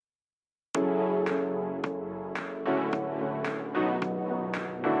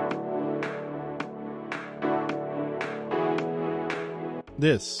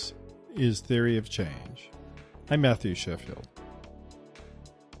This is Theory of Change. I'm Matthew Sheffield.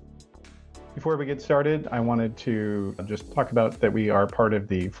 Before we get started, I wanted to just talk about that we are part of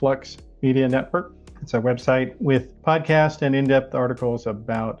the Flux Media Network. It's a website with podcasts and in-depth articles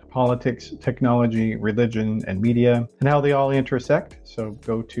about politics, technology, religion, and media, and how they all intersect. So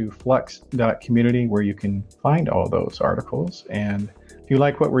go to flux.community where you can find all those articles. And if you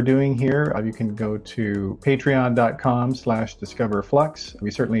like what we're doing here, you can go to patreon.com/discoverflux. We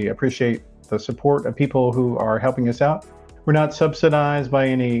certainly appreciate the support of people who are helping us out. We're not subsidized by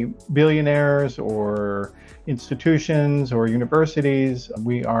any billionaires or institutions or universities.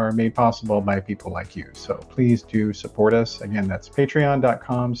 We are made possible by people like you. So please do support us. Again, that's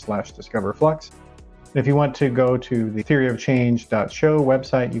patreon.com/discoverflux. If you want to go to the theoryofchange.show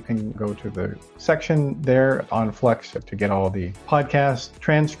website, you can go to the section there on Flux to get all the podcast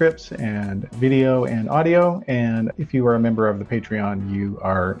transcripts and video and audio. And if you are a member of the Patreon, you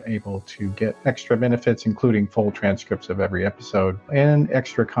are able to get extra benefits, including full transcripts of every episode and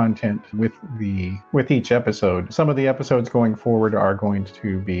extra content with each episode. Some of the episodes going forward are going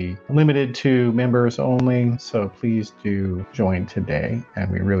to be limited to members only. So please do join today,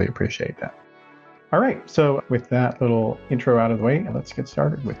 and we really appreciate that. All right, so with that little intro out of the way, let's get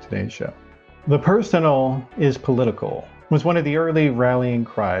started with today's show. The personal is political was one of the early rallying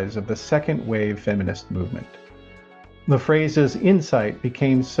cries of the second wave feminist movement. The phrase's insight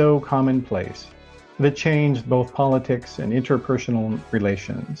became so commonplace that it changed both politics and interpersonal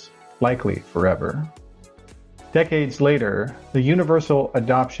relations, likely forever. Decades later, the universal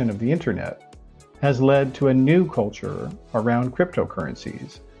adoption of the internet has led to a new culture around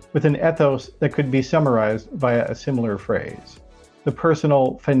cryptocurrencies, with an ethos that could be summarized via a similar phrase. The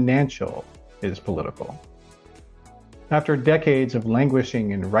personal financial is political. After decades of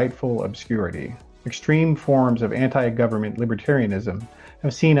languishing in rightful obscurity, extreme forms of anti-government libertarianism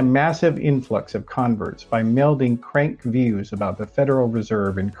have seen a massive influx of converts by melding crank views about the Federal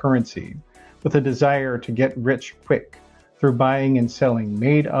Reserve and currency with a desire to get rich quick through buying and selling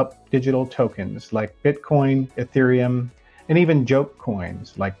made-up digital tokens like Bitcoin, Ethereum, and even joke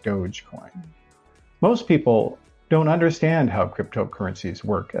coins like Dogecoin. Most people don't understand how cryptocurrencies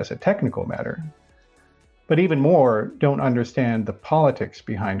work as a technical matter, but even more don't understand the politics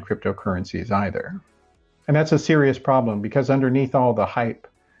behind cryptocurrencies either. And that's a serious problem because underneath all the hype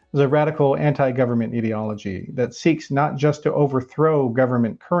is a radical anti-government ideology that seeks not just to overthrow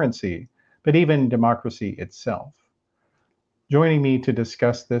government currency, but even democracy itself. Joining me to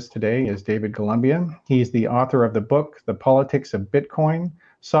discuss this today is David Columbia. He's the author of the book, The Politics of Bitcoin,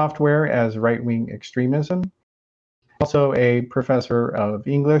 Software as Right-Wing Extremism, also a professor of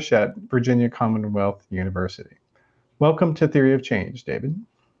English at Virginia Commonwealth University. Welcome to Theory of Change, David.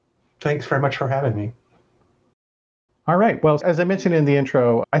 Thanks very much for having me. All right. Well, as I mentioned in the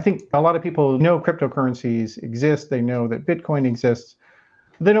intro, I think a lot of people know cryptocurrencies exist. They know that Bitcoin exists.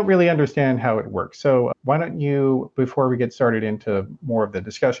 They don't really understand how it works. So why don't you, before we get started into more of the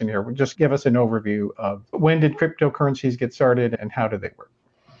discussion here, just give us an overview of when did cryptocurrencies get started and how do they work?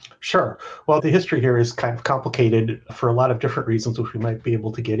 Sure. Well, the history here is kind of complicated for a lot of different reasons, which we might be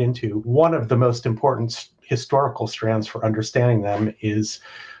able to get into. One of the most important historical strands for understanding them is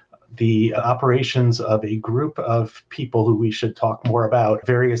the operations of a group of people who we should talk more about,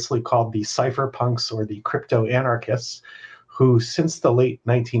 variously called the cypherpunks or the crypto-anarchists, who since the late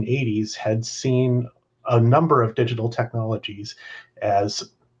 1980s had seen a number of digital technologies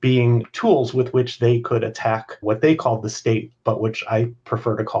as being tools with which they could attack what they called the state, but which I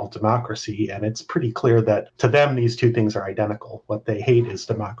prefer to call democracy. And it's pretty clear that to them, these two things are identical. What they hate is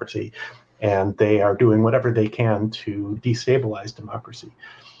democracy, and they are doing whatever they can to destabilize democracy.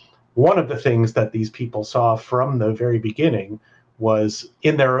 One of the things that these people saw from the very beginning was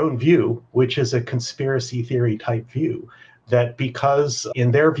in their own view, which is a conspiracy theory type view, that because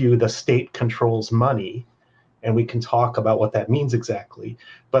in their view, the state controls money, and we can talk about what that means exactly,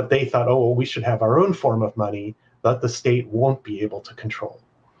 but they thought, oh, well, we should have our own form of money that the state won't be able to control.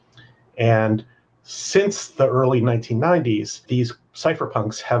 And since the early 1990s, these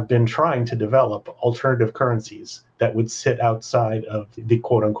cypherpunks have been trying to develop alternative currencies that would sit outside of the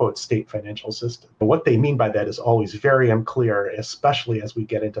quote-unquote state financial system. But what they mean by that is always very unclear, especially as we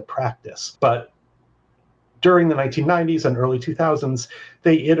get into practice. But during the 1990s and early 2000s,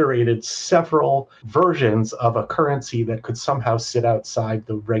 they iterated several versions of a currency that could somehow sit outside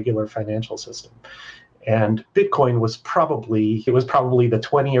the regular financial system. And Bitcoin was probably the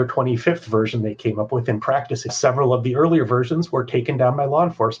 20 or 25th version they came up with in practice. Several of the earlier versions were taken down by law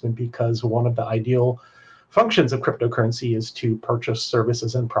enforcement because one of the ideal functions of cryptocurrency is to purchase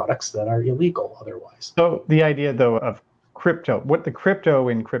services and products that are illegal otherwise. So the idea, though, of crypto, what the crypto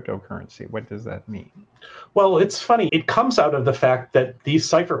in cryptocurrency, what does that mean? Well, it's funny. It comes out of the fact that these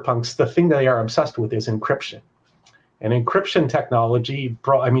cypherpunks, the thing they are obsessed with is encryption. And encryption technology,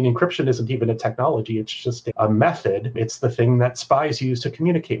 encryption isn't even a technology, it's just a method. It's the thing that spies use to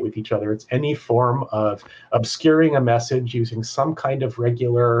communicate with each other. It's any form of obscuring a message using some kind of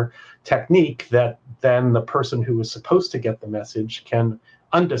regular technique that then the person who is supposed to get the message can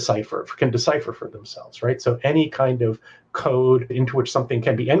decipher for themselves, right? So any kind of code into which something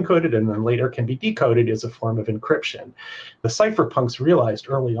can be encoded and then later can be decoded is a form of encryption. The cypherpunks realized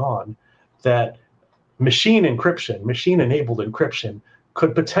early on that machine-enabled encryption,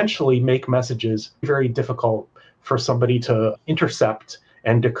 could potentially make messages very difficult for somebody to intercept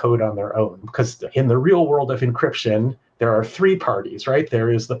and decode on their own. Because in the real world of encryption, there are three parties, right? There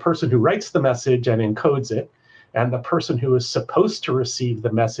is the person who writes the message and encodes it, and the person who is supposed to receive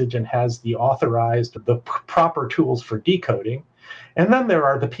the message and has the proper tools for decoding. And then there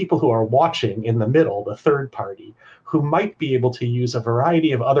are the people who are watching in the middle, the third party, who might be able to use a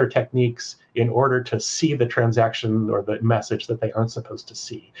variety of other techniques in order to see the transaction or the message that they aren't supposed to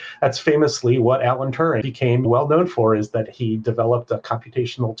see. That's famously what Alan Turing became well known for, is that he developed a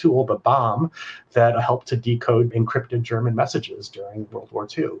computational tool, the bomb, that helped to decode encrypted German messages during World War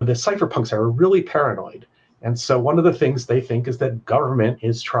II. The cypherpunks are really paranoid. And so one of the things they think is that government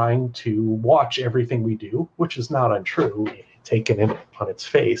is trying to watch everything we do, which is not untrue, taken in on its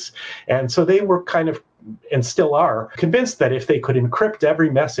face. And so they were kind of, and still are, convinced that if they could encrypt every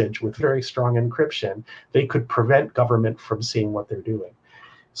message with very strong encryption, they could prevent government from seeing what they're doing.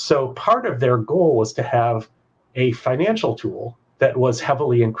 So part of their goal was to have a financial tool that was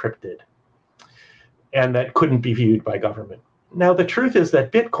heavily encrypted and that couldn't be viewed by government. Now, the truth is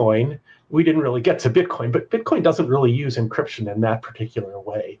that Bitcoin, we didn't really get to Bitcoin, but Bitcoin doesn't really use encryption in that particular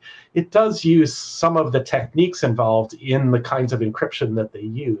way. It does use some of the techniques involved in the kinds of encryption that they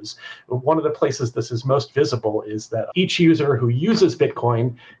use. One of the places this is most visible is that each user who uses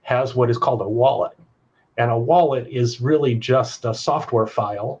Bitcoin has what is called a wallet. And a wallet is really just a software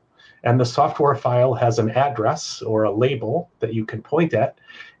file. And the software file has an address or a label that you can point at.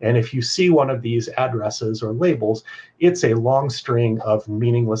 And if you see one of these addresses or labels, it's a long string of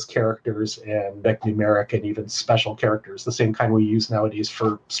meaningless characters and numeric and even special characters, the same kind we use nowadays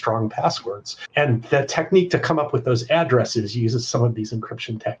for strong passwords. And the technique to come up with those addresses uses some of these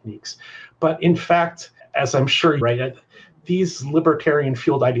encryption techniques. But in fact, as I'm sure, right, these libertarian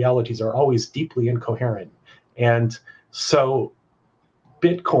fueled ideologies are always deeply incoherent. And so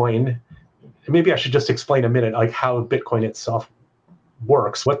Bitcoin, maybe I should just explain a minute like how Bitcoin itself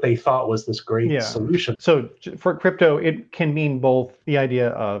works, what they thought was this great solution. So for crypto, it can mean both the idea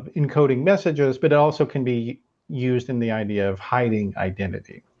of encoding messages, but it also can be used in the idea of hiding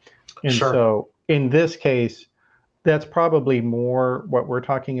identity. And so in this case, that's probably more what we're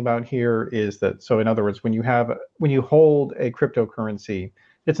talking about here is that, so in other words, when you hold a cryptocurrency,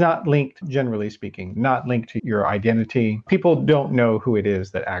 it's not linked, generally speaking, not linked to your identity. People don't know who it is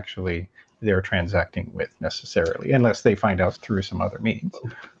that actually they're transacting with necessarily, unless they find out through some other means.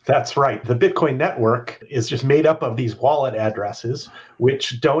 That's right. The Bitcoin network is just made up of these wallet addresses,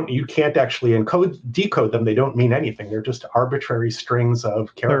 which you can't actually decode them. They don't mean anything. They're just arbitrary strings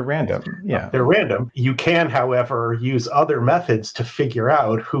of characters. They're random. Yeah. They're random. You can, however, use other methods to figure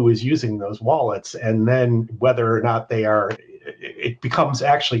out who is using those wallets, and then whether or not it becomes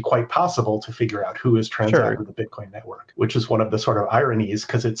actually quite possible to figure out who is transacting with the Bitcoin network, which is one of the sort of ironies,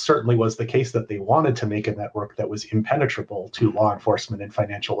 because it certainly was the case that they wanted to make a network that was impenetrable to law enforcement and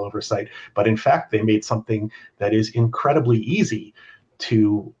financial oversight. But in fact, they made something that is incredibly easy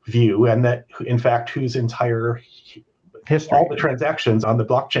to view, and that, in fact, whose entire history, all the transactions on the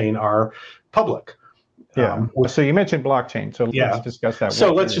blockchain are public. Yeah. So you mentioned blockchain. So let's discuss that.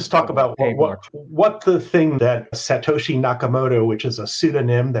 So let's just talk about what the thing that Satoshi Nakamoto, which is a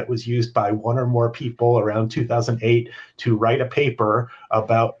pseudonym that was used by one or more people around 2008 to write a paper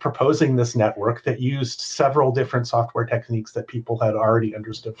about proposing this network that used several different software techniques that people had already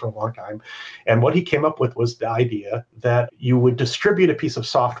understood for a long time. And what he came up with was the idea that you would distribute a piece of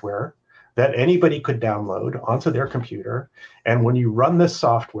software that anybody could download onto their computer. And when you run this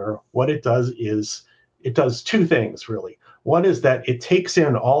software, what it does is it does two things, really. One is that it takes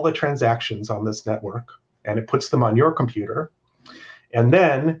in all the transactions on this network and it puts them on your computer. And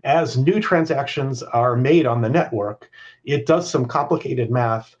then as new transactions are made on the network, it does some complicated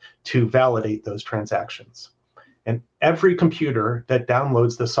math to validate those transactions. And every computer that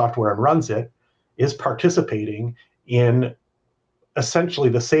downloads the software and runs it is participating in essentially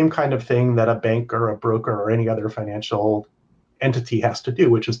the same kind of thing that a bank or a broker or any other financial entity has to do,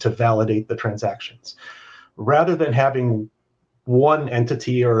 which is to validate the transactions. rather than having one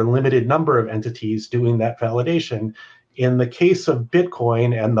entity or a limited number of entities doing that validation, in the case of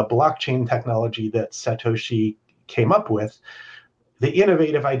Bitcoin and the blockchain technology that Satoshi came up with, the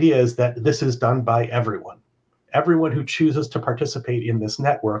innovative idea is that this is done by everyone. Everyone who chooses to participate in this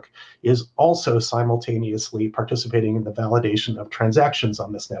network is also simultaneously participating in the validation of transactions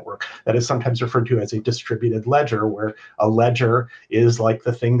on this network. That is sometimes referred to as a distributed ledger, where a ledger is like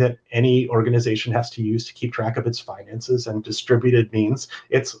the thing that any organization has to use to keep track of its finances, and distributed means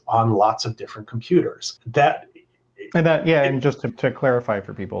it's on lots of different computers. And just to clarify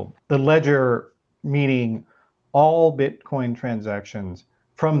for people, the ledger meaning all Bitcoin transactions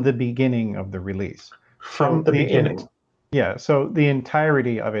from the beginning of the release. From the beginning. So the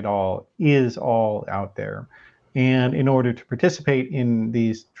entirety of it all is all out there. And in order to participate in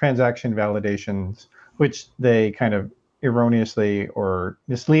these transaction validations, which they kind of erroneously or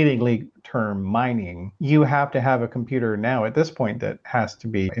misleadingly term mining, you have to have a computer now at this point that has to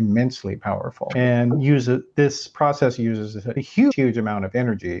be immensely powerful and this process uses a huge amount of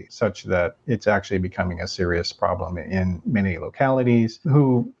energy, such that it's actually becoming a serious problem in many localities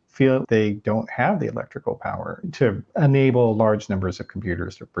who feel they don't have the electrical power to enable large numbers of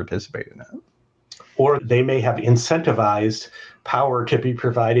computers to participate in it. Or they may have incentivized power to be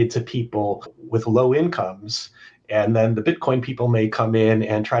provided to people with low incomes. And then the Bitcoin people may come in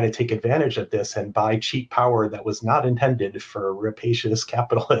and try to take advantage of this and buy cheap power that was not intended for rapacious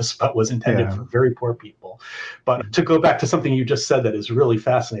capitalists, but was intended for very poor people. But to go back to something you just said that is really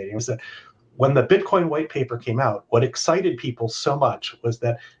fascinating, is that when the Bitcoin white paper came out, what excited people so much was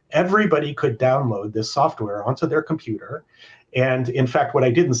that everybody could download this software onto their computer. And in fact, what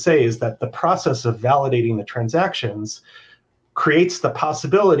I didn't say is that the process of validating the transactions creates the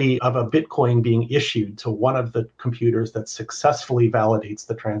possibility of a Bitcoin being issued to one of the computers that successfully validates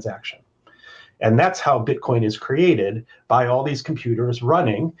the transaction. And that's how Bitcoin is created, by all these computers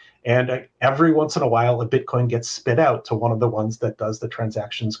running. And every once in a while, a Bitcoin gets spit out to one of the ones that does the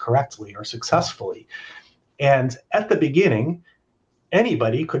transactions correctly or successfully. And at the beginning,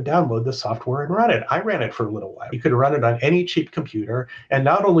 anybody could download the software and run it. I ran it for a little while. You could run it on any cheap computer. And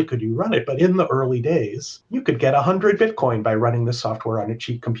not only could you run it, but in the early days, you could get 100 Bitcoin by running the software on a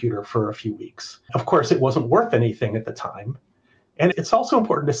cheap computer for a few weeks. Of course, it wasn't worth anything at the time. And it's also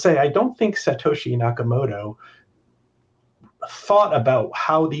important to say, I don't think Satoshi Nakamoto thought about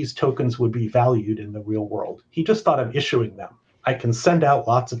how these tokens would be valued in the real world. He just thought of issuing them. I can send out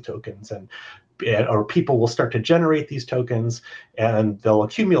lots of tokens, or people will start to generate these tokens, and they'll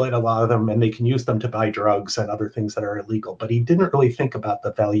accumulate a lot of them, and they can use them to buy drugs and other things that are illegal. But he didn't really think about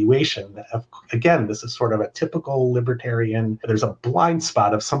the valuation. Again, this is sort of a typical libertarian. There's a blind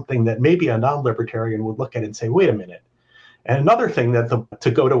spot of something that maybe a non-libertarian would look at and say, wait a minute. And another thing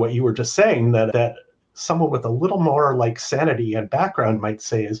to go to what you were just saying, that someone with a little more like sanity and background might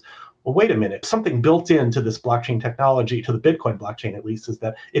say is, well, wait a minute, something built into this blockchain technology, to the Bitcoin blockchain at least, is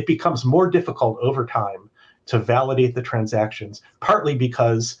that it becomes more difficult over time to validate the transactions, partly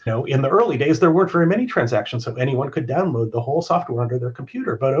because, in the early days, there weren't very many transactions, so anyone could download the whole software onto their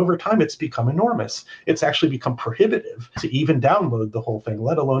computer. But over time, it's become enormous. It's actually become prohibitive to even download the whole thing,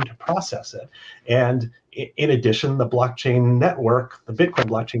 let alone to process it. And in addition, the blockchain network, the Bitcoin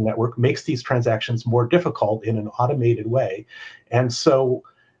blockchain network, makes these transactions more difficult in an automated way. And so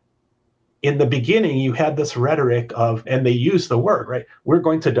in the beginning, you had this rhetoric of, and they use the word, right? We're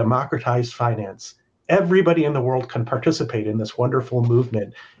going to democratize finance. Everybody in the world can participate in this wonderful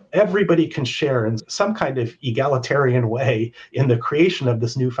movement. Everybody can share in some kind of egalitarian way in the creation of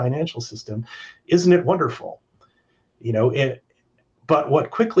this new financial system. Isn't it wonderful? But what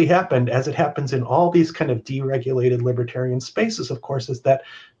quickly happened, as it happens in all these kind of deregulated libertarian spaces, of course, is that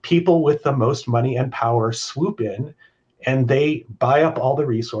people with the most money and power swoop in, and they buy up all the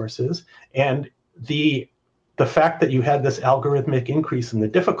resources. And the fact that you had this algorithmic increase in the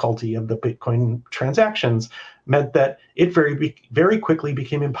difficulty of the Bitcoin transactions meant that it very quickly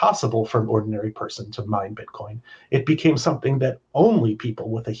became impossible for an ordinary person to mine Bitcoin. It became something that only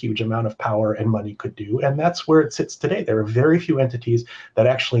people with a huge amount of power and money could do. And that's where it sits today. There are very few entities that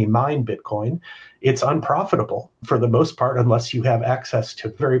actually mine Bitcoin. It's unprofitable for the most part, unless you have access to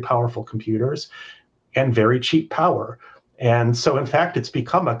very powerful computers and very cheap power. And so, in fact, it's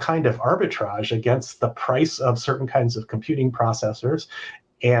become a kind of arbitrage against the price of certain kinds of computing processors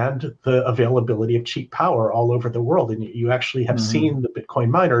and the availability of cheap power all over the world. And you actually have seen the Bitcoin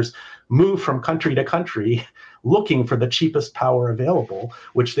miners move from country to country looking for the cheapest power available,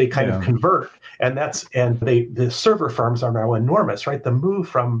 which they kind of convert. And the server farms are now enormous, right? The move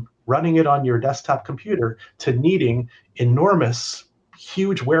from running it on your desktop computer to needing enormous,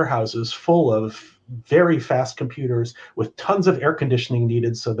 huge warehouses full of very fast computers with tons of air conditioning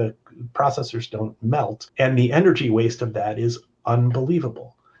needed so the processors don't melt. And the energy waste of that is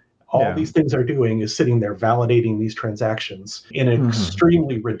unbelievable. All these things are doing is sitting there validating these transactions in an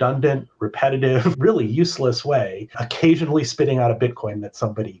extremely redundant, repetitive, really useless way, occasionally spitting out a Bitcoin that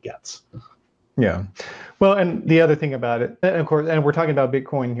somebody gets. Yeah. Well, and the other thing about it, and of course, and we're talking about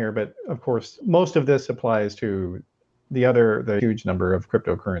Bitcoin here, but of course, most of this applies to the huge number of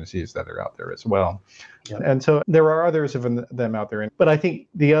cryptocurrencies that are out there as well. Yep. And so there are others of them out there. But I think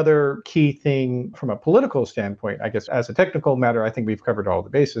the other key thing from a political standpoint, I guess as a technical matter, I think we've covered all the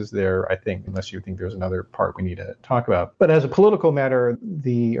bases there, I think, unless you think there's another part we need to talk about. But as a political matter,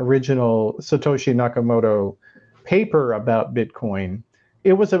 the original Satoshi Nakamoto paper about Bitcoin,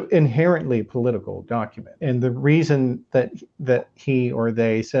 it was an inherently political document. And the reason that he or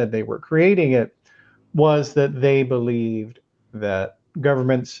they said they were creating it was that they believed that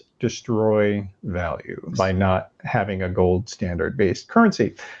governments destroy value by not having a gold standard based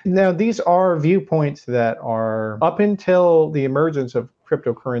currency. Now, these are viewpoints that are, up until the emergence of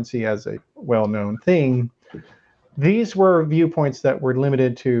cryptocurrency as a well-known thing, these were viewpoints that were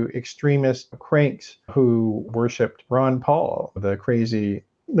limited to extremist cranks who worshipped Ron Paul, the crazy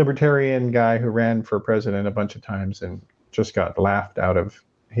libertarian guy who ran for president a bunch of times and just got laughed out of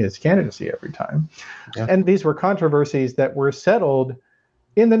his candidacy every time. Yeah. And these were controversies that were settled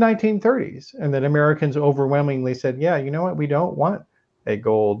in the 1930s, and that Americans overwhelmingly said, yeah, you know what, we don't want a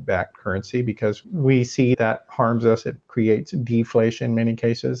gold-backed currency because we see that harms us. It creates deflation in many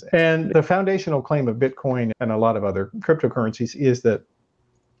cases. And the foundational claim of Bitcoin and a lot of other cryptocurrencies is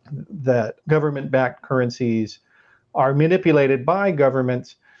that government-backed currencies are manipulated by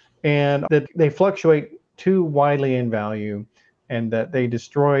governments and that they fluctuate too widely in value, and that they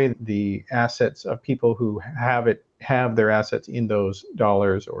destroy the assets of people who have their assets in those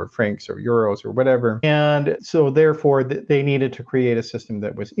dollars or francs or euros or whatever. And so therefore they needed to create a system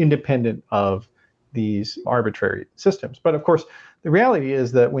that was independent of these arbitrary systems. But of course, the reality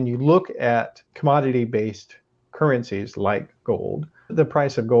is that when you look at commodity-based currencies like gold, the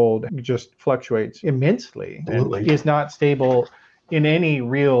price of gold just fluctuates immensely and is not stable in any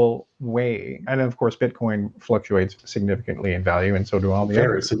real way. And of course, Bitcoin fluctuates significantly in value, and so do all the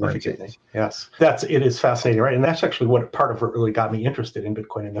other currencies. Yes, it is fascinating, right? And that's actually what part of what really got me interested in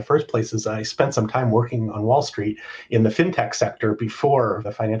Bitcoin in the first place. Is I spent some time working on Wall Street in the fintech sector before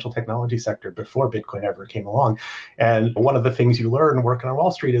the financial technology sector, before Bitcoin ever came along. And one of the things you learn working on Wall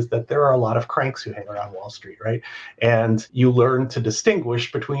Street is that there are a lot of cranks who hang around Wall Street, right? And you learn to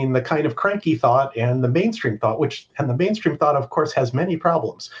distinguish between the kind of cranky thought and the mainstream thought, and the mainstream thought, of course, has many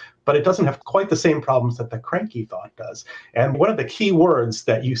problems, but it doesn't have quite the same problems that the cranky thought does. And one of the key words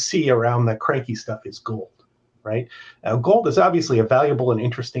that you see around the cranky stuff is gold, right? Now, gold is obviously a valuable and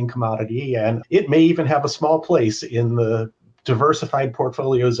interesting commodity, and it may even have a small place in the diversified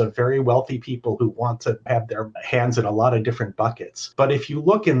portfolios of very wealthy people who want to have their hands in a lot of different buckets. But if you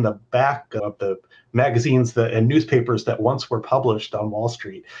look in the back of the magazines and newspapers that once were published on Wall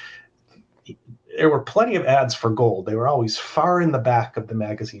Street, there were plenty of ads for gold. They were always far in the back of the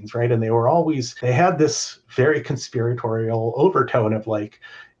magazines, right? And they had this very conspiratorial overtone of like,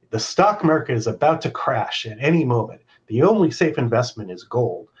 the stock market is about to crash at any moment. The only safe investment is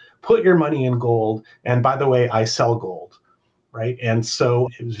gold. Put your money in gold. And by the way, I sell gold, right? And so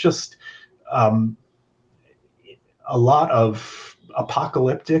it was just a lot of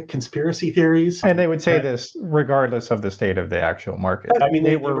apocalyptic conspiracy theories. And they would say this regardless of the state of the actual market. I mean,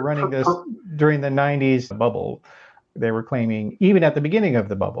 they were running this during the 90s bubble. They were claiming, even at the beginning of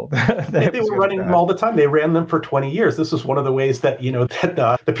the bubble, they were running them all the time. They ran them for 20 years. This was one of the ways that,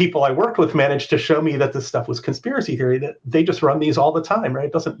 the people I worked with managed to show me that this stuff was conspiracy theory, that they just run these all the time, right?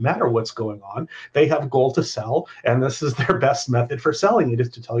 It doesn't matter what's going on. They have gold to sell, and this is their best method for selling it, is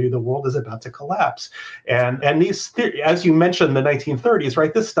to tell you the world is about to collapse. And these, as you mentioned, the 1930s,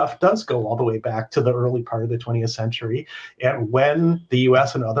 right? This stuff does go all the way back to the early part of the 20th century. And when the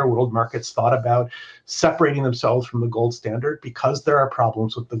US and other world markets thought about separating themselves from the gold standard, because there are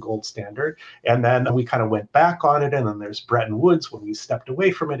problems with the gold standard. And then we kind of went back on it. And then there's Bretton Woods when we stepped away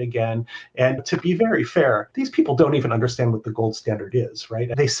from it again. And to be very fair, these people don't even understand what the gold standard is,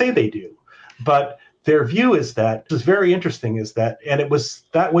 right? They say they do, but their view is that, this is very interesting, is that, and it was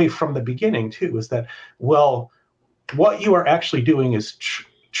that way from the beginning too, is that, well, what you are actually doing is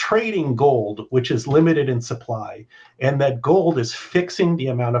trading gold, which is limited in supply, and that gold is fixing the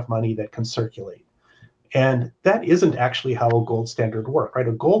amount of money that can circulate. And that isn't actually how a gold standard works, right?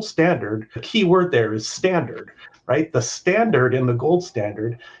 A gold standard, the key word there is standard, right? The standard in the gold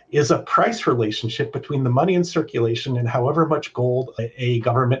standard is a price relationship between the money in circulation and however much gold a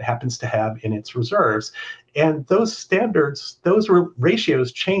government happens to have in its reserves. And those standards, those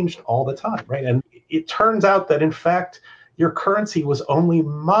ratios changed all the time, right? And it turns out that, in fact, your currency was only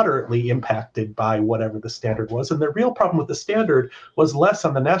moderately impacted by whatever the standard was. And the real problem with the standard was less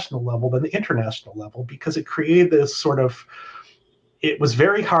on the national level than the international level, because it created this sort of, it was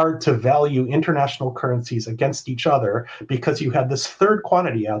very hard to value international currencies against each other because you had this third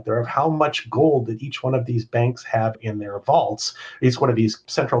quantity out there of how much gold that each one of these banks have in their vaults, each one of these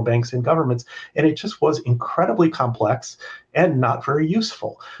central banks and governments. And it just was incredibly complex and not very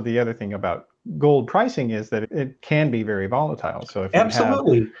useful. The other thing about gold pricing is that it can be very volatile. So if you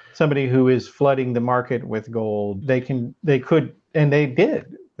Absolutely. have somebody who is flooding the market with gold, they could, and they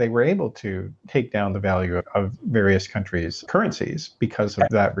did. They were able to take down the value of various countries' currencies because of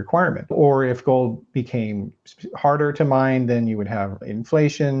that requirement. Or if gold became harder to mine, then you would have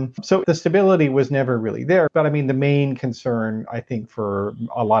inflation. So the stability was never really there. But I mean, the main concern, I think, for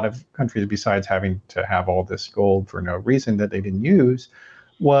a lot of countries, besides having to have all this gold for no reason that they didn't use,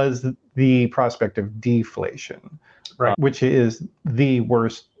 was the prospect of deflation, right, which is the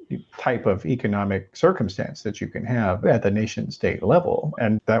worst type of economic circumstance that you can have at the nation state level.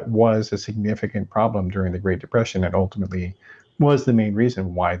 And that was a significant problem during the Great Depression and ultimately was the main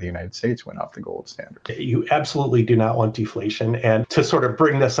reason why the United States went off the gold standard. You absolutely do not want deflation. And to sort of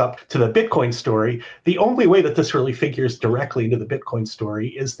bring this up to the Bitcoin story, the only way that this really figures directly into the Bitcoin story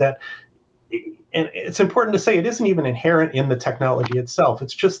is that, and it's important to say, it isn't even inherent in the technology itself.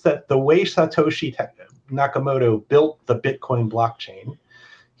 It's just that the way Satoshi Nakamoto built the Bitcoin blockchain,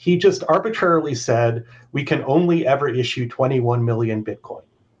 he just arbitrarily said, we can only ever issue 21 million Bitcoin.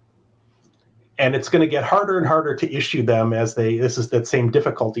 And it's going to get harder and harder to issue them this is that same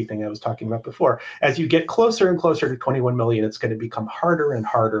difficulty thing I was talking about before. As you get closer and closer to 21 million, it's going to become harder and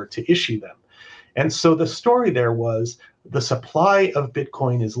harder to issue them. And so the story there was the supply of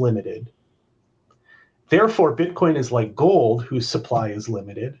Bitcoin is limited. Therefore, Bitcoin is like gold, whose supply is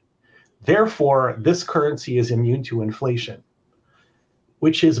limited. Therefore, this currency is immune to inflation,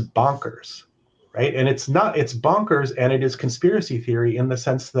 which is bonkers, right? And it's bonkers, and it is conspiracy theory in the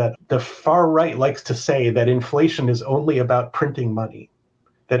sense that the far right likes to say that inflation is only about printing money,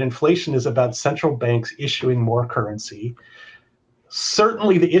 that inflation is about central banks issuing more currency.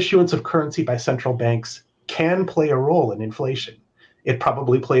 Certainly, the issuance of currency by central banks can play a role in inflation. It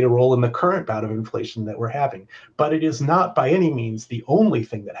probably played a role in the current bout of inflation that we're having, but it is not by any means the only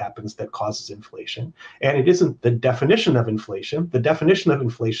thing that happens that causes inflation. And it isn't the definition of inflation. The definition of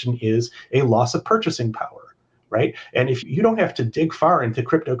inflation is a loss of purchasing power, right? And if you don't have to dig far into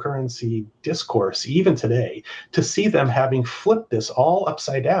cryptocurrency discourse, even today, to see them having flipped this all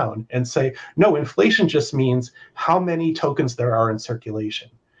upside down and say, no, inflation just means how many tokens there are in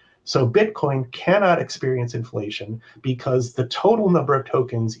circulation. So Bitcoin cannot experience inflation because the total number of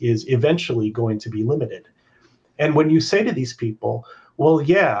tokens is eventually going to be limited. And when you say to these people, well,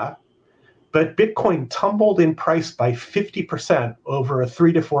 yeah, but Bitcoin tumbled in price by 50% over a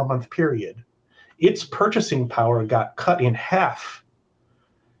 3 to 4 month period, its purchasing power got cut in half.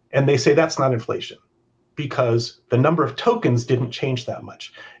 And they say that's not inflation because the number of tokens didn't change that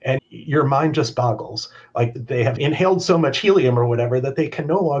much. And your mind just boggles. Like, they have inhaled so much helium or whatever that they can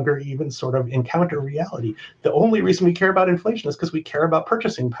no longer even sort of encounter reality. The only reason we care about inflation is because we care about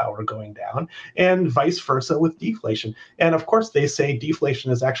purchasing power going down, and vice versa with deflation. And of course, they say deflation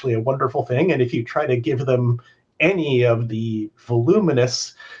is actually a wonderful thing. And if you try to give them any of the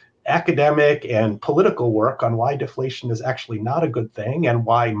voluminous academic and political work on why deflation is actually not a good thing and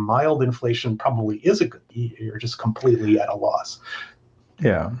why mild inflation probably is a good thing, you're just completely at a loss.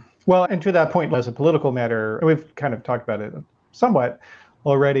 Yeah. Well, and to that point, as a political matter, we've kind of talked about it somewhat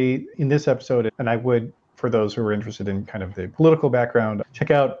already in this episode, and I would, for those who are interested in kind of the political background,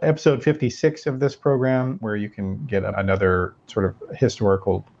 check out episode 56 of this program, where you can get another sort of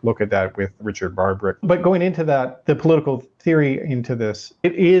historical look at that with Richard Barbrick. But going into that, the political theory into this,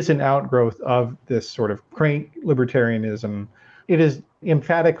 it is an outgrowth of this sort of crank libertarianism. It is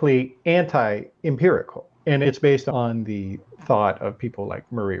emphatically anti-empirical. And it's based on the thought of people like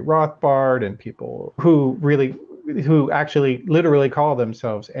Murray Rothbard and people who actually literally call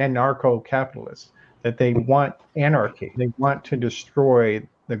themselves anarcho-capitalists, that they want anarchy. They want to destroy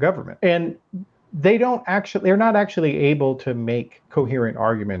the government. And they're not actually able to make coherent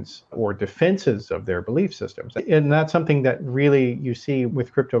arguments or defenses of their belief systems. And that's something that really you see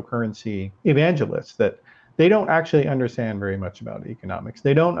with cryptocurrency evangelists, that they don't actually understand very much about economics.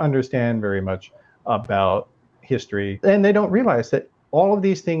 They don't understand very much about history. And they don't realize that all of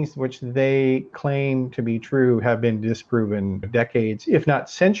these things which they claim to be true have been disproven decades, if not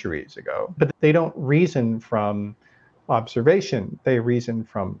centuries ago. But they don't reason from observation. They reason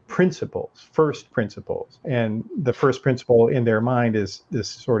from principles, first principles. And the first principle in their mind is this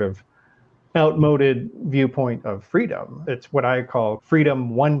sort of outmoded viewpoint of freedom. It's what I call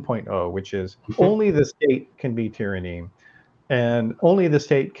freedom 1.0, which is only the state can be tyranny and only the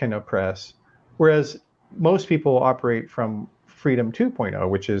state can oppress. Whereas most people operate from freedom 2.0,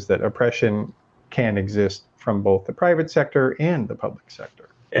 which is that oppression can exist from both the private sector and the public sector.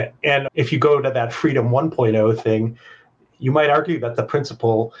 And if you go to that freedom 1.0 thing, you might argue that the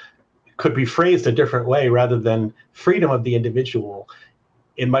principle could be phrased a different way rather than freedom of the individual.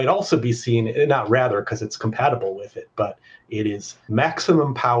 It might also be seen, not rather because it's compatible with it, but it is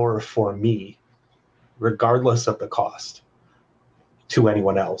maximum power for me, regardless of the cost to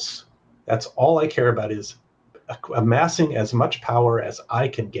anyone else. That's all I care about, is amassing as much power as I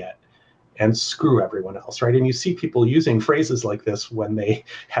can get and screw everyone else, right? And you see people using phrases like this when they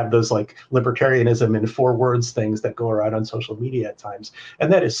have those like libertarianism in 4 words things that go around on social media at times.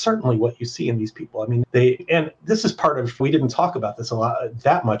 And that is certainly what you see in these people. I mean, and this is part of, we didn't talk about this a lot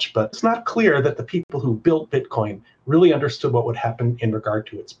that much, but it's not clear that the people who built Bitcoin really understood what would happen in regard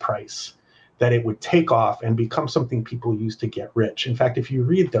to its price, that it would take off and become something people use to get rich. In fact, if you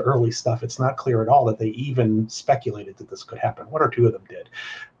read the early stuff, it's not clear at all that they even speculated that this could happen. 1 or 2 of them did.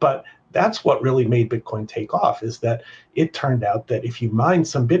 But that's what really made Bitcoin take off, is that it turned out that if you mine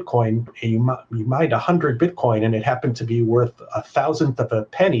some Bitcoin, and you mined 100 Bitcoin, and it happened to be worth 1,000th of a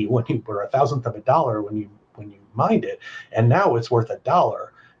penny or 1,000th of a dollar when you mined it, and now it's worth $1,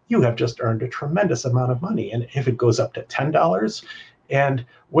 you have just earned a tremendous amount of money. And if it goes up to $10, and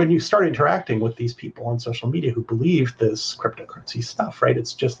when you start interacting with these people on social media who believe this cryptocurrency stuff, right,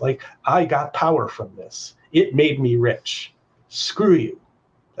 it's just like, I got power from this. It made me rich. Screw you.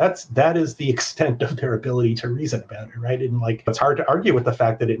 That is the extent of their ability to reason about it, right? And like, it's hard to argue with the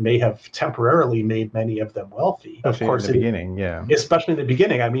fact that it may have temporarily made many of them wealthy. Especially of course, in the beginning, yeah. Especially in the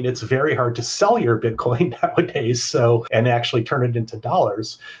beginning. I mean, it's very hard to sell your Bitcoin nowadays, and actually turn it into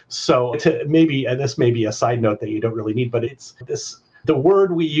dollars. So this may be a side note that you don't really need, but it's this. The word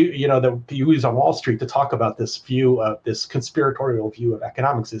that we use on Wall Street to talk about this view of this conspiratorial view of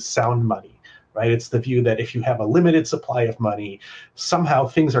economics is sound money. Right? It's the view that if you have a limited supply of money, somehow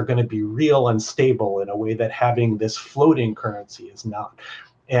things are going to be real and stable in a way that having this floating currency is not.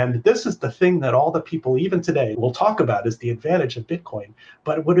 And this is the thing that all the people, even today, will talk about as the advantage of Bitcoin.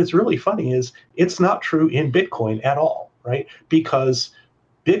 But what is really funny is it's not true in Bitcoin at all, right? Because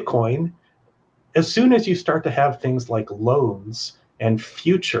Bitcoin, as soon as you start to have things like loans and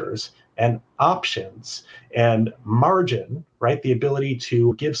futures and options and margin, right? The ability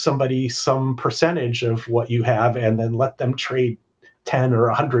to give somebody some percentage of what you have and then let them trade 10 or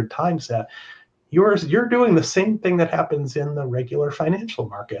 100 times that. You're doing the same thing that happens in the regular financial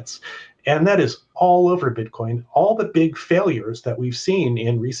markets. And that is all over Bitcoin. All the big failures that we've seen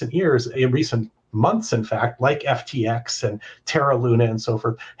in recent years, in recent months, in fact, like FTX and Terra Luna and so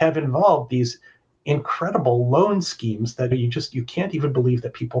forth, have involved these incredible loan schemes that you can't even believe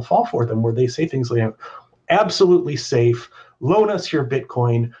that people fall for them, where they say things like, absolutely safe, loan us your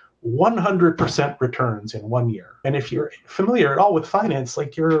Bitcoin, 100% returns in 1 year. And if you're familiar at all with finance,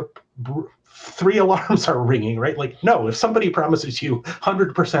 like your 3 alarms are ringing, right? Like, no, if somebody promises you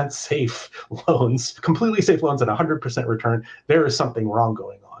 100% safe loans, completely safe loans and 100% return, there is something wrong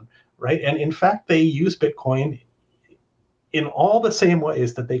going on, right? And in fact, they use Bitcoin in all the same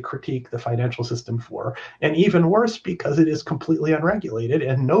ways that they critique the financial system for, and even worse, because it is completely unregulated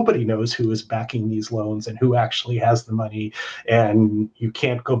and nobody knows who is backing these loans and who actually has the money, and you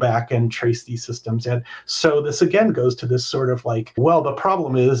can't go back and trace these systems. And so this again goes to this sort of like, well, the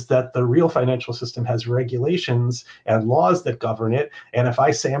problem is that the real financial system has regulations and laws that govern it, and if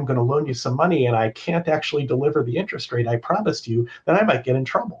I say I'm going to loan you some money and I can't actually deliver the interest rate I promised you, then I might get in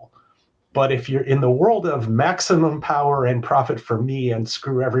trouble. But if you're in the world of maximum power and profit for me and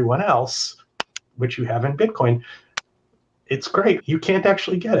screw everyone else, which you have in Bitcoin, it's great. You can't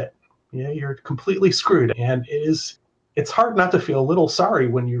actually get it. You're completely screwed. And it's hard not to feel a little sorry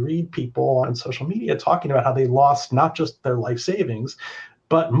when you read people on social media talking about how they lost not just their life savings,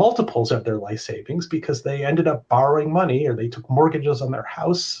 but multiples of their life savings because they ended up borrowing money, or they took mortgages on their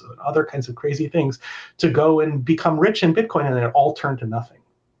house, other kinds of crazy things, to go and become rich in Bitcoin, and it all turned to nothing.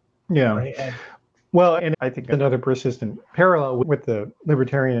 Yeah. Right? Well, and I think another persistent parallel with the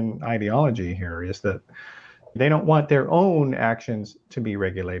libertarian ideology here is that they don't want their own actions to be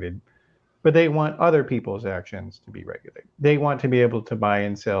regulated. but they want other people's actions to be regulated. They want to be able to buy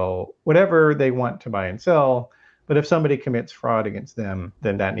and sell whatever they want to buy and sell. But if somebody commits fraud against them,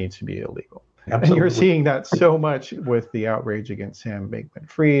 then that needs to be illegal. Absolutely. And you're seeing that so much with the outrage against Sam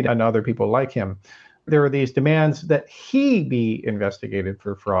Bankman-Fried and other people like him. There are these demands that he be investigated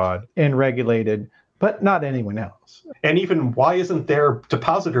for fraud and regulated, but not anyone else. And even, why isn't there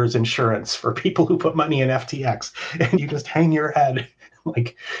depositors insurance for people who put money in FTX? And you just hang your head.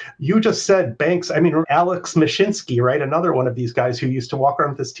 Like, you just said banks. I mean, Alex Mashinsky, right? Another one of these guys who used to walk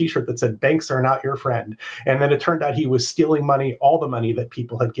around with this T-shirt that said, "Banks are not your friend." And then it turned out he was stealing money, all the money that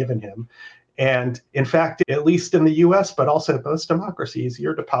people had given him. And in fact, at least in the US, but also in most democracies,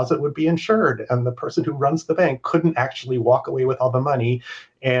 your deposit would be insured. And the person who runs the bank couldn't actually walk away with all the money,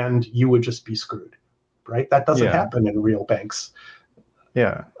 and you would just be screwed, right? That doesn't happen in real banks.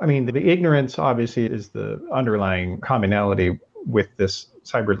 Yeah. I mean, the ignorance obviously is the underlying commonality with this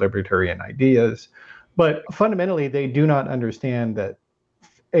cyber libertarian ideas. But fundamentally, they do not understand that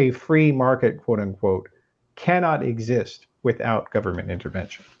a free market, quote unquote, cannot exist without government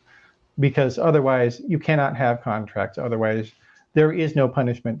intervention. Because otherwise, you cannot have contracts. Otherwise, there is no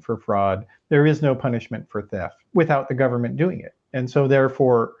punishment for fraud. There is no punishment for theft without the government doing it. And so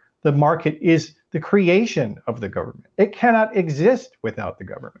therefore, the market is the creation of the government. It cannot exist without the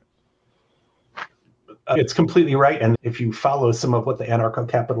government. It's completely right. And if you follow some of what the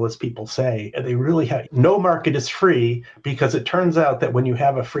anarcho-capitalist people say, they really have no market is free, because it turns out that when you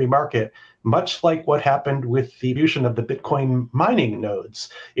have a free market, much like what happened with the fusion of the Bitcoin mining nodes,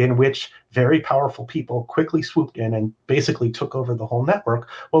 in which very powerful people quickly swooped in and basically took over the whole network.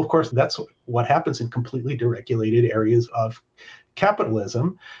 Well, of course, that's what happens in completely deregulated areas of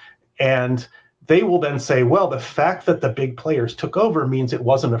capitalism. And they will then say, well, the fact that the big players took over means it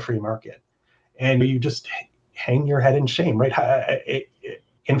wasn't a free market. And you just hang your head in shame, right?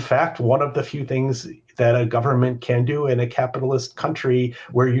 In fact, one of the few things that a government can do in a capitalist country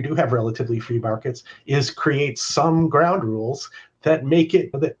where you do have relatively free markets is create some ground rules that make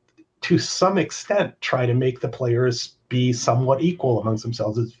it, that to some extent, try to make the players be somewhat equal amongst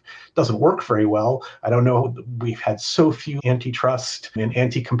themselves. It doesn't work very well. I don't know. We've had so few antitrust and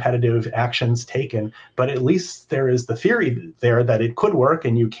anti-competitive actions taken, but at least there is the theory there that it could work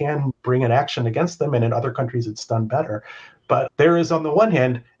and you can bring an action against them. And in other countries, it's done better. But there is, on the one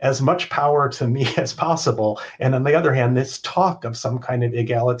hand, as much power to me as possible. And on the other hand, this talk of some kind of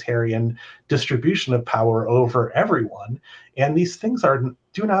egalitarian distribution of power over everyone. And these things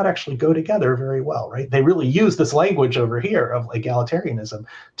do not actually go together very well, right? They really use this language over here of egalitarianism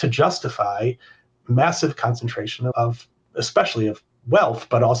to justify massive concentration of, especially of wealth,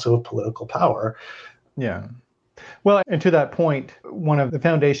 but also of political power. Yeah. Well, and to that point, one of the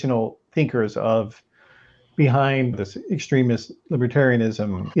foundational thinkers behind this extremist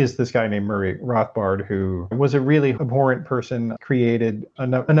libertarianism is this guy named Murray Rothbard, who was a really abhorrent person, created a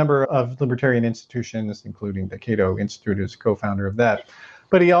number of libertarian institutions, including the Cato Institute, as co-founder of that.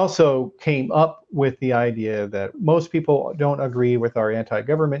 But he also came up with the idea that most people don't agree with our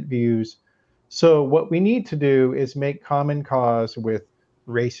anti-government views. So what we need to do is make common cause with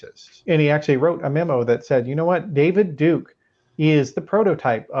racists. And he actually wrote a memo that said, you know what, David Duke is the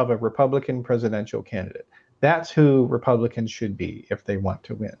prototype of a Republican presidential candidate. That's who Republicans should be if they want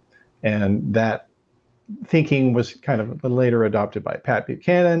to win. And that thinking was kind of later adopted by Pat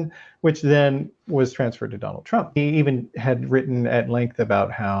Buchanan, which then was transferred to Donald Trump. He even had written at length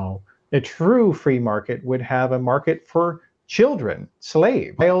about how a true free market would have a market for children,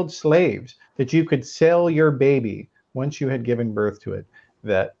 child slaves, that you could sell your baby once you had given birth to it,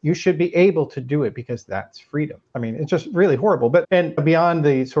 that you should be able to do it because that's freedom. I mean, it's just really horrible. And beyond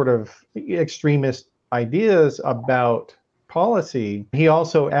the sort of extremist ideas about policy, he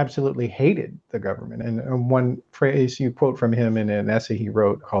also absolutely hated the government. And one phrase you quote from him in an essay he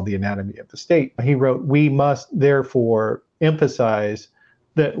wrote called The Anatomy of the State, he wrote, "We must therefore emphasize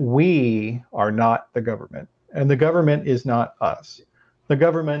that we are not the government, and the government is not us. The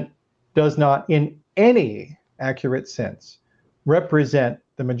government does not in any accurate sense represent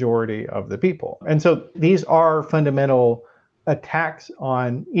the majority of the people." And so these are fundamental attacks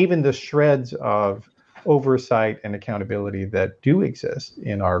on even the shreds of oversight and accountability that do exist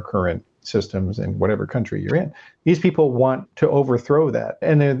in our current systems in whatever country you're in. These people want to overthrow that.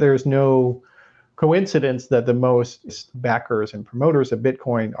 And there's no coincidence that the most backers and promoters of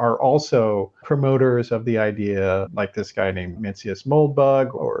Bitcoin are also promoters of the idea, like this guy named Mencius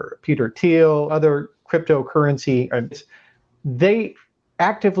Moldbug or Peter Thiel, other cryptocurrency. They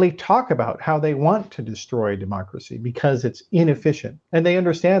actively talk about how they want to destroy democracy because it's inefficient. And they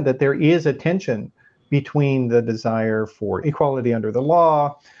understand that there is a tension between the desire for equality under the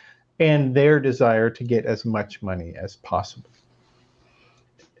law and their desire to get as much money as possible.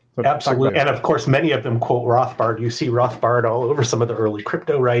 So absolutely. And of course, many of them quote Rothbard. You see Rothbard all over some of the early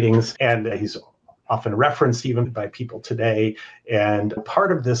crypto writings, and he's often referenced even by people today. And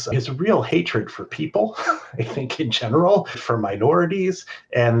part of this is real hatred for people, I think, in general, for minorities.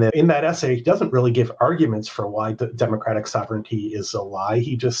 And in that essay, he doesn't really give arguments for why the democratic sovereignty is a lie.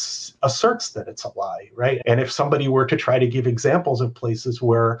 He just asserts that it's a lie, right? And if somebody were to try to give examples of places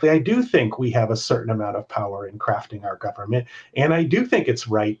where I do think we have a certain amount of power in crafting our government, and I do think it's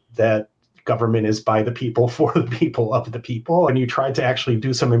right that government is by the people, for the people, of the people, and you tried to actually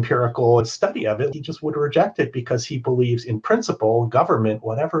do some empirical study of it, he just would reject it because he believes in principle, government,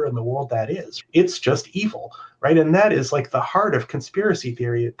 whatever in the world that is, it's just evil, right? And that is like the heart of conspiracy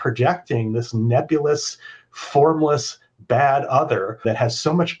theory, projecting this nebulous, formless, bad other that has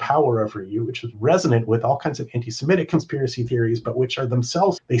so much power over you, which is resonant with all kinds of anti-Semitic conspiracy theories, but which are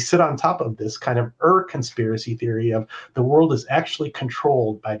themselves, they sit on top of this kind of conspiracy theory of the world is actually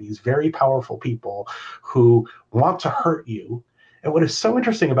controlled by these very powerful people who want to hurt you. And what is so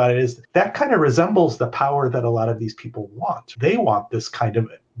interesting about it is that kind of resembles the power that a lot of these people want. They want this kind of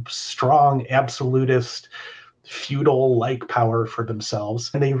strong, absolutist, feudal-like power for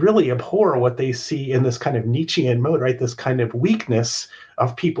themselves. And they really abhor what they see in this kind of Nietzschean mode, right? This kind of weakness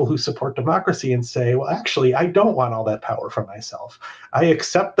of people who support democracy and say, well, actually, I don't want all that power for myself. I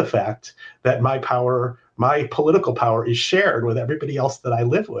accept the fact that my power, my political power, is shared with everybody else that I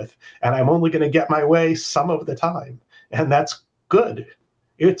live with. And I'm only going to get my way some of the time. And that's good.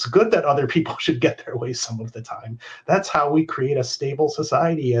 It's good that other people should get their way some of the time. That's how we create a stable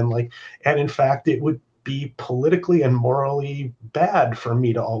society. And in fact, it would be politically and morally bad for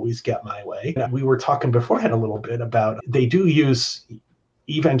me to always get my way. We were talking beforehand a little bit about they do use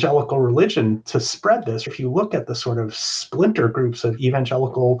evangelical religion to spread this. If you look at the sort of splinter groups of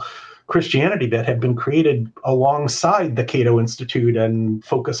evangelical Christianity that have been created alongside the Cato Institute and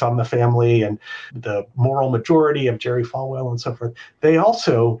Focus on the Family and the Moral Majority of Jerry Falwell and so forth,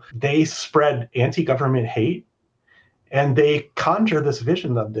 they spread anti-government hate, and they conjure this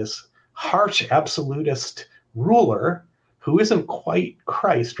vision of this harsh absolutist ruler who isn't quite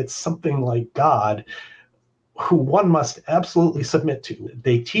Christ. It's something like God, who one must absolutely submit to.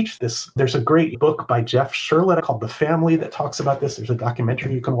 They teach this. There's a great book by Jeff Sherlett called The Family that talks about this. There's a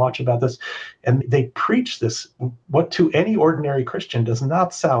documentary you can watch about this. And they preach this, what to any ordinary Christian does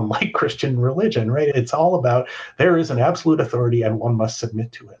not sound like Christian religion, right? It's all about there is an absolute authority and one must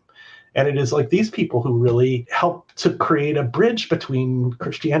submit to him. And it is like these people who really help to create a bridge between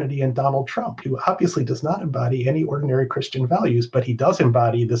Christianity and Donald Trump, who obviously does not embody any ordinary Christian values, but he does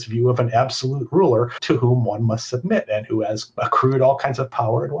embody this view of an absolute ruler to whom one must submit and who has accrued all kinds of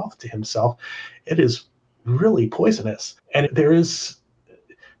power and wealth to himself. It is really poisonous. And there is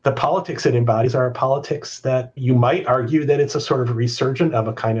the politics it embodies are politics that you might argue that it's a sort of resurgent of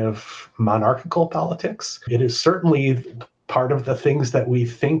a kind of monarchical politics. It is certainly part of the things that we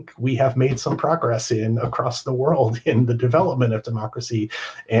think we have made some progress in across the world in the development of democracy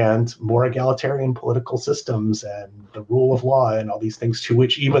and more egalitarian political systems and the rule of law and all these things to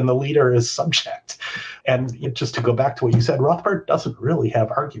which even the leader is subject. And just to go back to what you said, Rothbard doesn't really have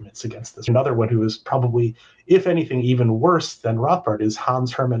arguments against this. Another one who is probably, if anything, even worse than Rothbard is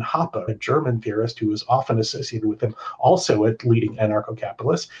Hans Hermann Hoppe, a German theorist who is often associated with him, also a leading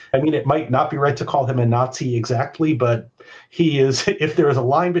anarcho-capitalist. I mean, it might not be right to call him a Nazi exactly, but he is, if there is a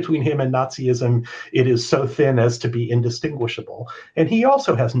line between him and Nazism, it is so thin as to be indistinguishable. And he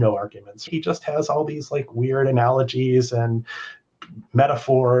also has no arguments. He just has all these like weird analogies and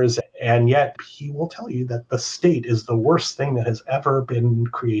metaphors, and yet he will tell you that the state is the worst thing that has ever been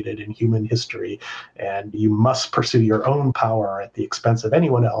created in human history, and you must pursue your own power at the expense of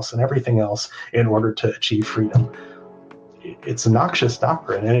anyone else and everything else in order to achieve freedom. It's a noxious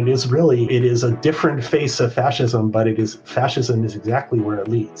doctrine, and it is a different face of fascism, but fascism is exactly where it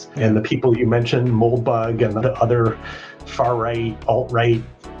leads. And the people you mentioned, Moldbug and the other far-right, alt-right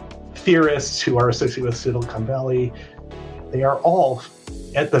theorists who are associated with Silicon Valley, they are all,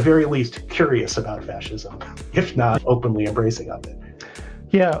 at the very least, curious about fascism, if not openly embracing of it.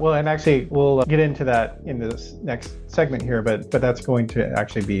 Yeah, well, and actually, we'll get into that in this next segment here, but that's going to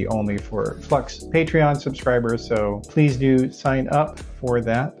actually be only for Flux Patreon subscribers, so please do sign up for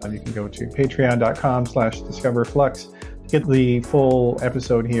that. You can go to patreon.com/discoverflux to get the full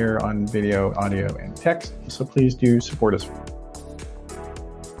episode here on video, audio, and text, so please do support us.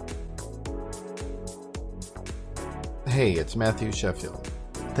 Hey, it's Matthew Sheffield.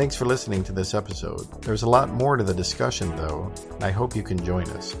 Thanks for listening to this episode. There's a lot more to the discussion, though, and I hope you can join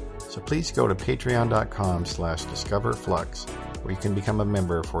us. So please go to patreon.com/discoverflux where you can become a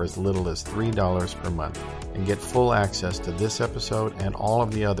member for as little as $3 per month and get full access to this episode and all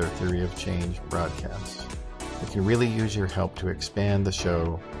of the other Theory of Change broadcasts. We can really use your help to expand the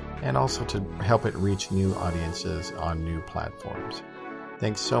show and also to help it reach new audiences on new platforms.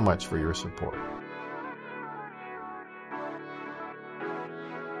 Thanks so much for your support.